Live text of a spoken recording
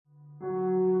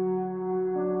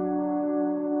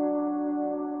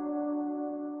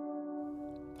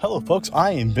Hello folks,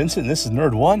 I am Vincent and this is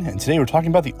Nerd1, and today we're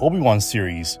talking about the Obi-Wan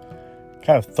series.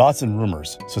 Kind of thoughts and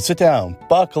rumors. So sit down,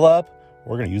 buckle up,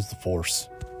 we're going to use the Force.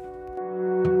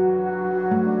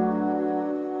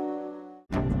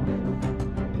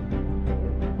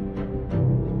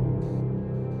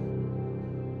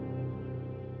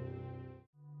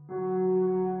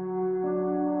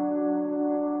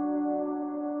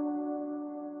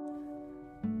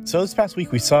 So this past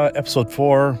week we saw episode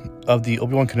 4 of the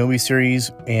Obi-Wan Kenobi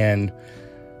series, and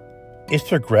it's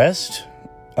progressed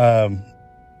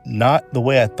not the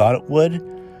way I thought it would,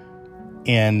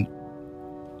 and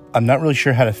I'm not really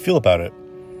sure how to feel about it.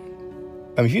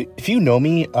 I mean, if you know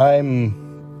me,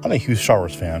 I'm a huge Star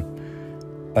Wars fan.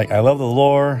 Like, I love the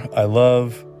lore, I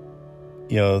love,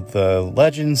 the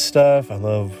legend stuff, I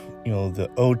love, the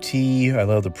OT, I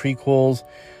love the prequels.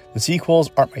 The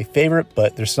sequels aren't my favorite,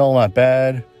 but they're still not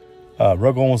bad.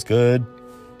 Rogue One was good,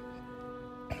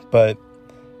 but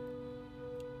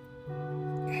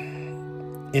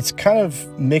it's kind of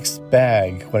mixed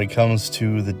bag when it comes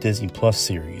to the Disney Plus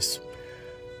series.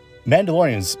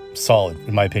 Mandalorian is solid,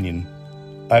 in my opinion.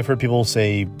 I've heard people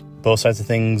say both sides of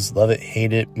things, love it,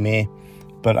 hate it, meh,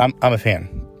 but I'm a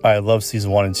fan. I love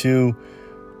season 1 and 2.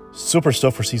 Super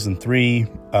stoked for season 3.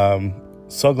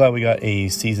 So glad we got a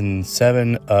season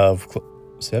 7 of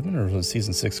 7 or was it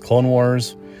season 6 Clone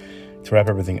Wars to wrap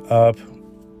everything up.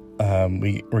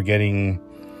 We got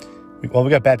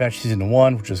Bad Batch season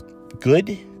 1, which is good.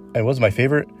 It wasn't my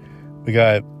favorite. We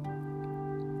got,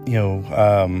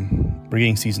 we're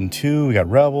getting season 2. We got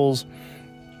Rebels,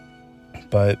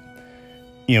 but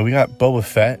we got Boba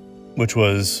Fett, which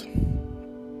was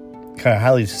kind of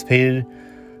highly anticipated,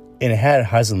 and it had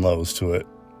highs and lows to it.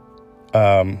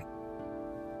 There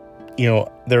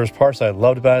was parts I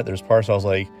loved about it. There's parts I was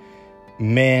like,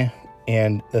 meh.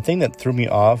 And the thing that threw me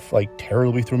off, like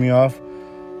terribly threw me off,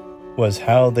 was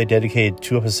how they dedicated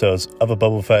 2 episodes of a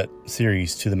Boba Fett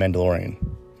series to The Mandalorian.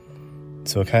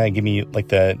 So it kind of gave me like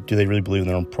that, do they really believe in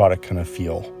their own product kind of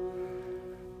feel.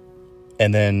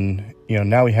 And then,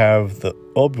 now we have the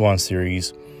Obi-Wan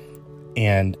series,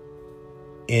 and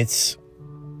it's,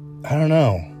 I don't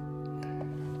know.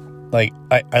 Like,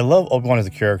 I love Obi-Wan as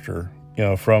a character,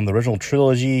 from the original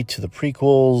trilogy to the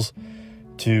prequels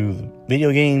to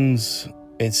video games.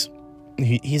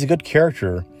 He's a good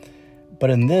character, but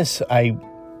in this, I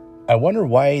wonder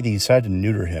why they decided to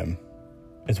neuter him,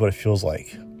 is what it feels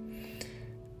like.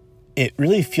 It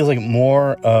really feels like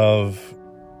more of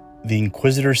the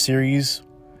Inquisitor series,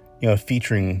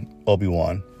 featuring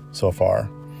Obi-Wan so far.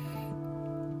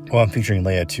 Well, I'm featuring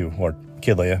Leia too, or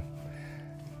Kid Leia.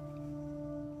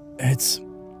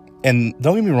 And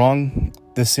don't get me wrong,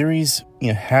 the series,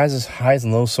 has its highs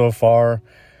and lows so far.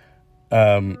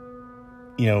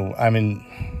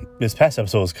 This past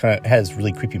episode has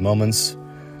really creepy moments,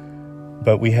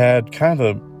 but we had kind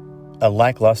of a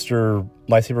lackluster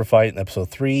lightsaber fight in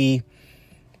episode 3.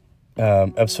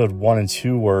 Episode 1 and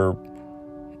 2 were,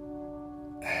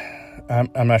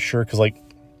 I'm not sure, because like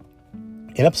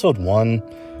in episode 1,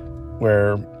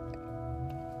 where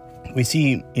we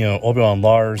see, Obi-Wan and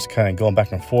Lars kind of going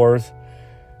back and forth,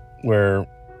 where,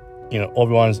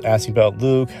 Obi-Wan is asking about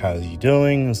Luke, how's he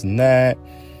doing, this and that,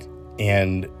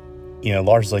 and,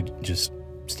 Lars is like, just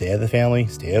stay out of the family,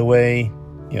 stay away,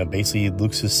 basically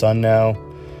Luke's his son now,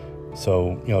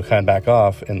 so, kind of back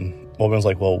off, and Obi-Wan's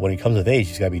like, well, when he comes of age,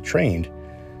 he's got to be trained,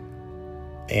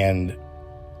 and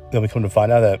then we come to find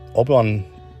out that Obi-Wan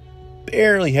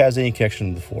barely has any connection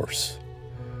to the Force.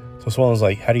 So someone was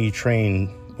like, how do you train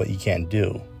what you can't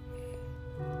do?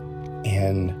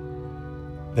 And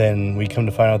then we come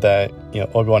to find out that,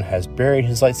 Obi-Wan has buried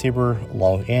his lightsaber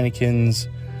along with Anakin's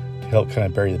to help kind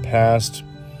of bury the past.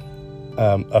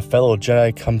 A fellow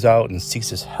Jedi comes out and seeks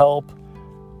his help,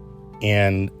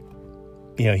 and,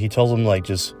 he tells him, like,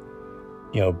 just,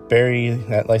 bury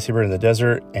that lightsaber in the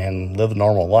desert and live a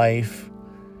normal life,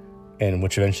 and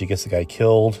which eventually gets the guy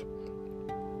killed.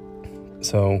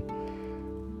 So,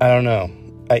 I don't know.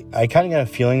 I kind of got a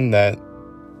feeling that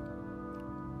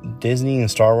Disney and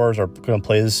Star Wars are going to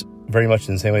play this very much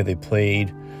in the same way they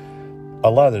played a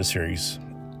lot of their series.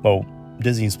 Well,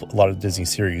 a lot of Disney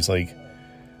series, like,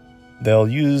 they'll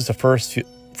use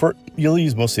you'll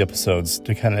use most of the episodes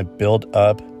to kind of build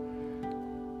up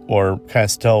or kind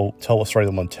of tell what story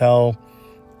they want to tell,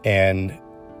 and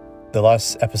the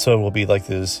last episode will be like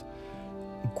this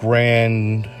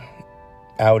grand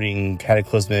outing,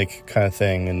 cataclysmic kind of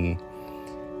thing, and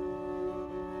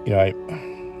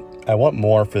I want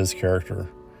more for this character.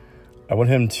 I want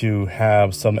him to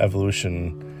have some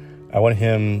evolution. I want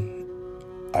him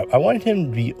I wanted him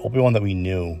to be Obi-Wan that we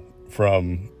knew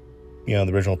from,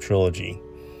 the original trilogy.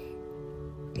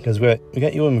 because we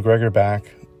got Ewan McGregor back,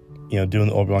 doing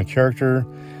the Obi-Wan character,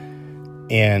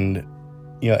 and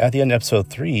at the end of episode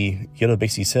 3, Yoda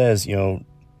basically says,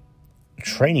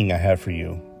 training I have for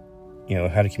you,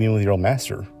 how to commune with your old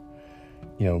master,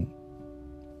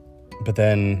 but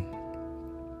then,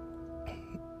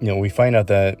 we find out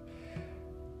that,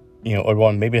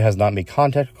 Obi-Wan maybe has not made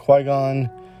contact with Qui-Gon,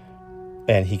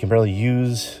 and he can barely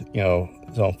use,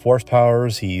 his own force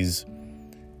powers. He's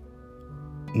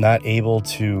not able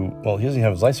to, he doesn't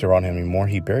have his lightsaber on him anymore.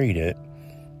 He buried it.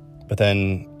 But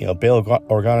then, Bail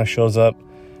Organa shows up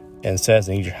and says,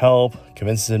 I need your help,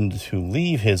 convinces him to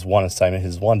leave his one assignment,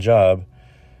 his one job,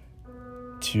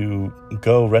 to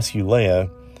go rescue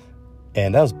Leia.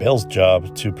 And that was Bail's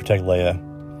job, to protect Leia.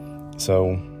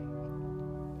 So,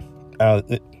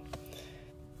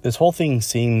 this whole thing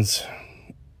seems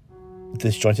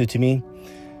disjointed to me.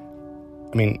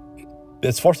 I mean,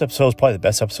 this fourth episode is probably the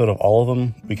best episode of all of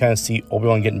them. We kind of see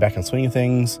Obi-Wan getting back in swing of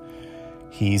things.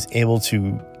 He's able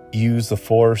to use the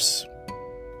Force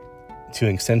to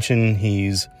an extension.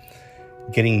 He's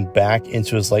getting back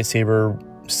into his lightsaber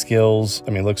skills. I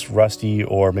mean, it looks rusty,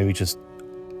 or maybe just,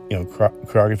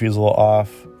 choreography is a little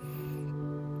off.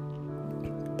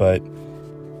 But,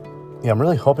 yeah, I'm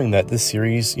really hoping that this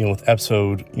series, with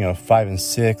episode, 5 and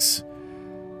 6,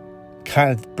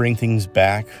 kind of bring things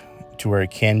back to where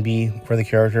it can be for the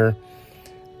character.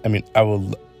 I mean,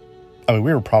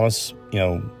 we were promised,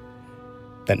 an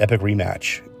epic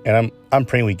rematch, and I'm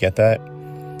praying we get that.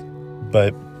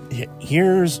 But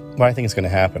here's what I think is going to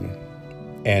happen.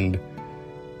 And,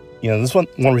 this is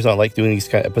one reason I like doing these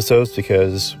kind of episodes,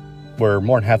 because we're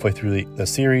more than halfway through the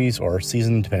series or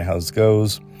season, depending on how this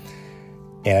goes.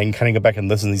 And I can kind of go back and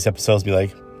listen to these episodes and be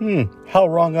like, how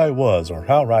wrong I was, or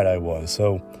how right I was.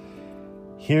 So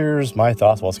here's my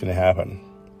thoughts on what's going to happen.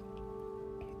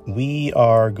 We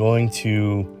are going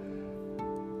to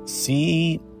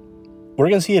see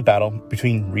a battle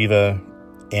between Reva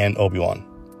and Obi-Wan.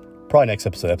 Probably next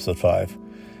episode, episode 5.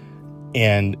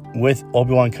 And with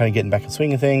Obi-Wan kind of getting back in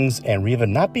swing of things, and Reva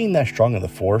not being that strong in the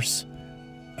Force,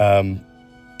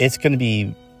 it's going to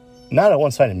be not a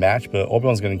one-sided match, but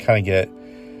Obi-Wan's going to kind of get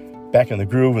back in the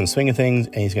groove and the swing of things,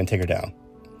 and he's going to take her down.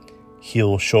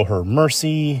 He'll show her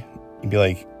mercy and be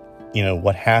like,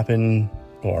 what happened,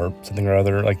 or something or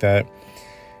other like that.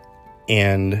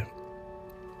 And,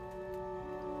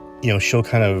 she'll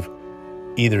kind of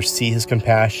either see his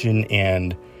compassion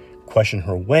and question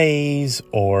her ways,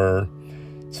 or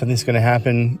something's going to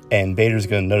happen, and Vader's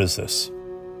going to notice this.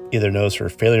 Either notice her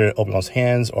failure at Obi-Wan's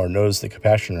hands, or notice the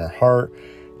compassion in her heart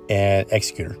and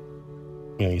execute her.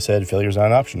 You said failure's not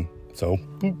an option, so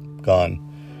boop, gone.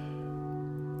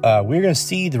 We're going to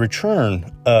see the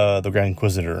return of the Grand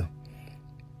Inquisitor,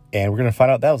 and we're going to find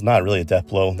out that was not really a death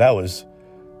blow. That was,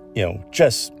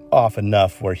 just off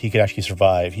enough where he could actually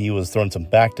survive. He was throwing some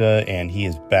Bacta, and he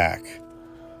is back.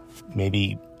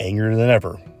 Maybe angrier than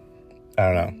ever.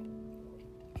 I don't know.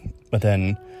 But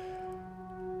then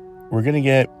we're going to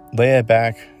get Leia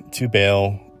back to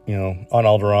Bail, on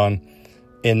Alderaan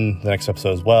in the next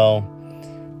episode as well.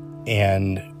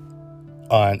 And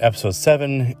on episode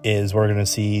 7 is where we're going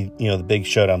to see, the big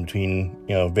showdown between,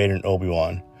 Vader and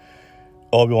Obi-Wan.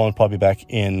 Obi-Wan will probably be back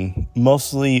in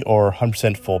mostly or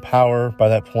 100% full power by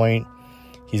that point.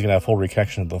 He's going to have full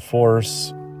reconnection of the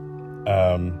Force.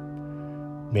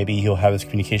 Maybe he'll have his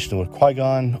communication with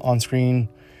Qui-Gon on screen.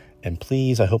 And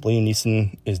please, I hope Liam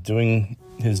Neeson is doing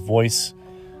his voice.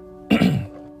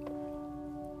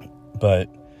 But,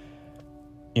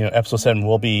 episode 7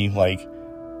 will be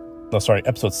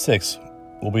episode 6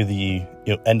 will be the,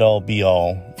 end-all,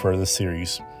 be-all for this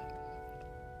series.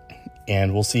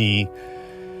 And we'll see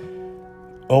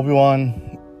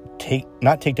Obi-Wan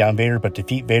not take down Vader, but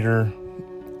defeat Vader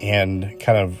and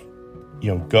kind of,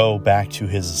 go back to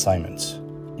his assignments.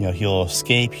 He'll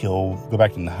escape, he'll go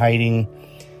back into hiding,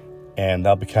 and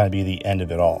that'll kind of be the end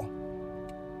of it all.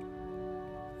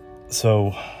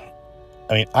 So,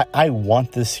 I mean, I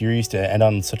want this series to end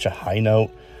on such a high note.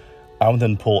 I want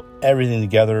them to pull everything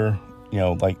together,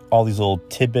 like all these little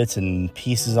tidbits and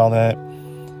pieces, all that.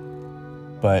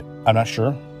 But I'm not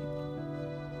sure.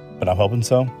 But I'm hoping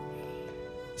so.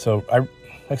 So, like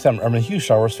I said, I'm a huge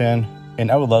Star Wars fan, and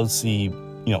I would love to see,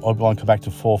 Obi-Wan come back to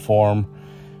full form,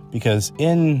 because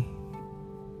in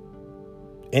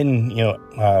A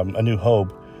New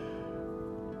Hope,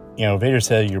 Vader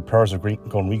said your powers are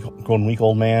going weak,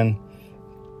 old man.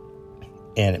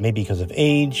 And it may be because of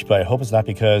age, but I hope it's not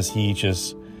because he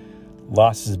just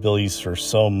lost his abilities for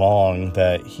so long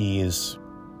that he is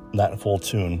not in full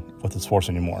tune with his Force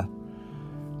anymore.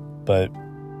 But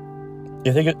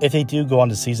if they do go on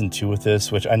to season 2 with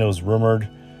this, which I know is rumored,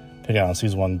 depending on how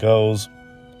season 1 goes.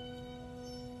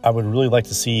 I would really like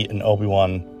to see an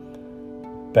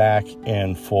Obi-Wan back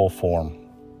in full form.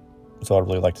 That's what I'd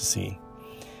really like to see.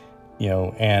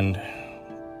 And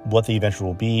what the adventure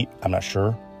will be, I'm not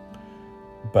sure.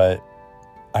 But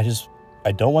I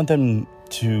don't want them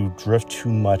to drift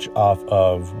too much off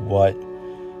of what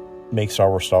makes Star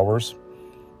Wars.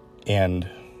 And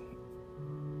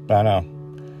I don't know.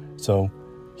 So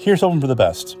here's hoping for the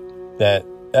best. That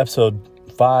episode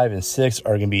 5 and 6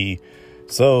 are going to be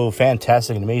so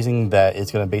fantastic and amazing that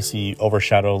it's going to basically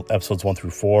overshadow episodes 1 through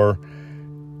 4.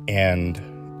 And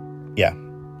yeah.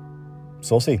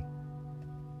 So we'll see.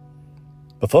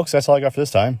 But folks, that's all I got for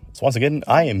this time. So once again,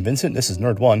 I am Vincent. This is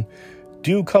Nerd1.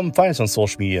 Do come find us on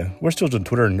social media. We're still on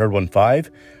Twitter, Nerd15.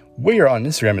 We are on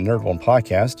Instagram at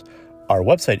Nerd1Podcast. Our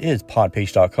website is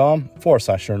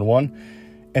podpage.com/Nerd1.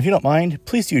 And if you don't mind,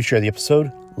 please do share the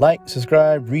episode. Like,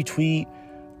 subscribe, retweet,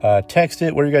 text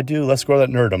it. Whatever you got to do, let's grow that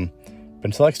nerdom. But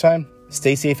until next time,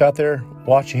 stay safe out there.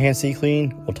 Wash your hands, stay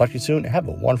clean. We'll talk to you soon. Have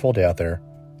a wonderful day out there.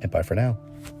 And bye for now.